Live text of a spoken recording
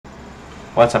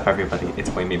What's up, everybody? It's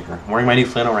Waymaker. I'm wearing my new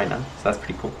flannel right now, so that's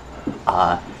pretty cool.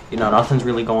 Nothing's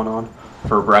really going on.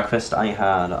 For breakfast, I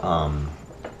had,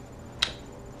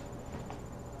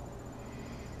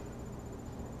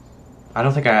 I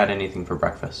don't think I had anything for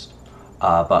breakfast.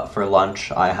 But for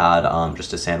lunch, I had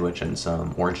just a sandwich and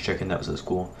some orange chicken that was at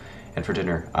school. And for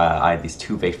dinner, I had these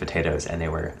two baked potatoes, and they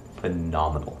were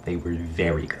phenomenal. They were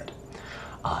very good.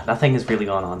 Nothing has really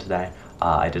gone on today.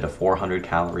 I did a 400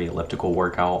 calorie elliptical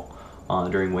workout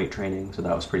during weight training, so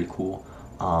that was pretty cool.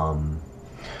 And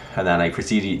then I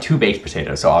proceeded to eat two baked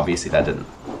potatoes, so obviously that didn't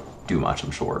do much,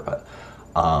 I'm sure. But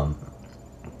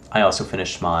I also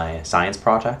finished my science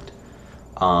project,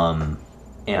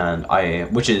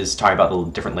 which is talking about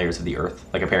the different layers of the Earth.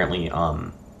 Like apparently,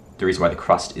 the reason why the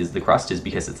crust is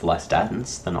because it's less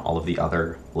dense than all of the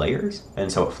other layers, and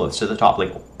so it floats to the top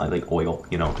like oil,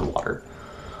 to water,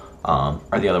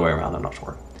 or the other way around. I'm not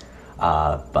sure.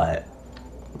 But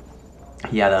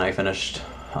yeah, then I finished.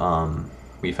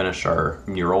 We finished our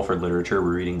mural for literature.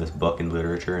 We're reading this book in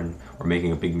literature, and we're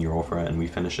making a big mural for it, and we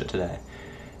finished it today.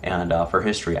 And for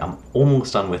history, I'm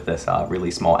almost done with this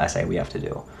really small essay we have to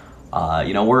do.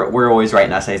 We're always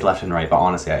writing essays left and right, but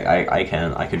honestly, I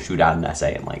can shoot out an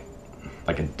essay in like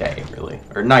a day, really,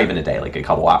 or not even a day, like a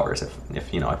couple hours if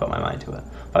I put my mind to it.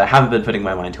 But I haven't been putting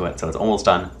my mind to it, so it's almost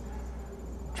done.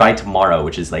 By tomorrow,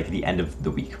 which is like the end of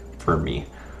the week for me.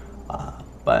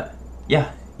 But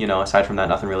yeah, aside from that,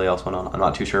 nothing really else went on. I'm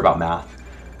not too sure about math.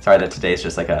 Sorry that today's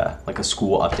just like a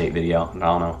school update video. I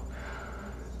don't know.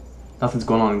 Nothing's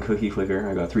going on in Cookie Clicker.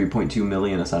 I got 3.2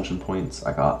 million ascension points.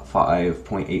 I got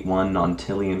 5.81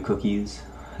 nontillion cookies.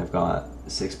 I've got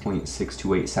 6.628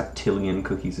 septillion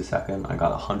cookies a second. I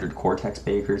got 100 Cortex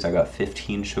bakers. I got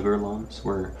 15 sugar lumps.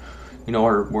 We're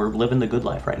living the good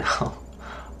life right now.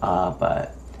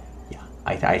 But yeah,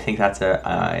 I think that's it.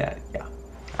 Yeah. All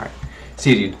right. See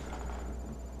you, dude.